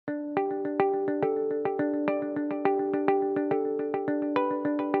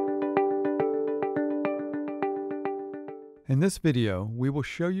this video, we will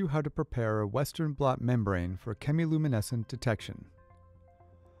show you how to prepare a Western blot membrane for chemiluminescent detection.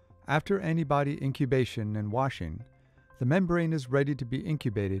 After antibody incubation and washing, the membrane is ready to be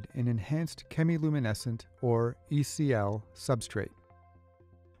incubated in enhanced chemiluminescent or ECL substrate.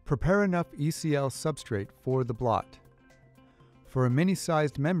 Prepare enough ECL substrate for the blot. For a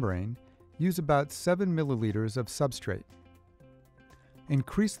mini-sized membrane, use about 7 milliliters of substrate.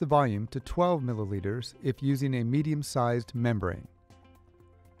 Increase the volume to 12 milliliters if using a medium-sized membrane.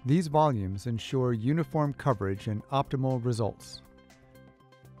 These volumes ensure uniform coverage and optimal results.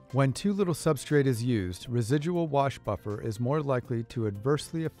 When too little substrate is used, residual wash buffer is more likely to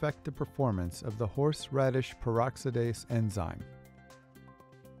adversely affect the performance of the horseradish peroxidase enzyme.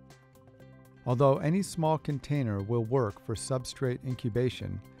 Although any small container will work for substrate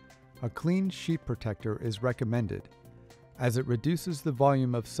incubation, a clean sheet protector is recommended, as it reduces the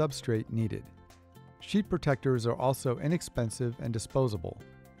volume of substrate needed. Sheet protectors are also inexpensive and disposable.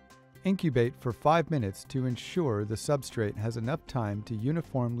 Incubate for 5 minutes to ensure the substrate has enough time to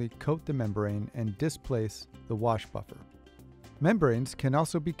uniformly coat the membrane and displace the wash buffer. Membranes can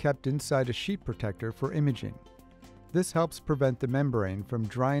also be kept inside a sheet protector for imaging. This helps prevent the membrane from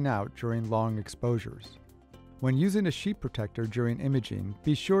drying out during long exposures. When using a sheet protector during imaging,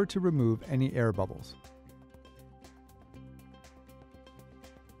 be sure to remove any air bubbles.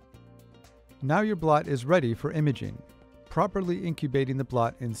 Now your blot is ready for imaging. Properly incubating the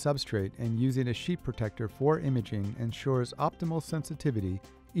blot in substrate and using a sheet protector for imaging ensures optimal sensitivity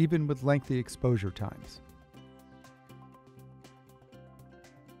even with lengthy exposure times.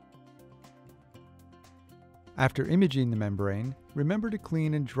 After imaging the membrane, remember to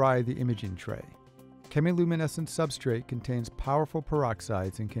clean and dry the imaging tray. Chemiluminescent substrate contains powerful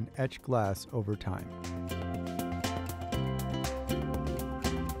peroxides and can etch glass over time.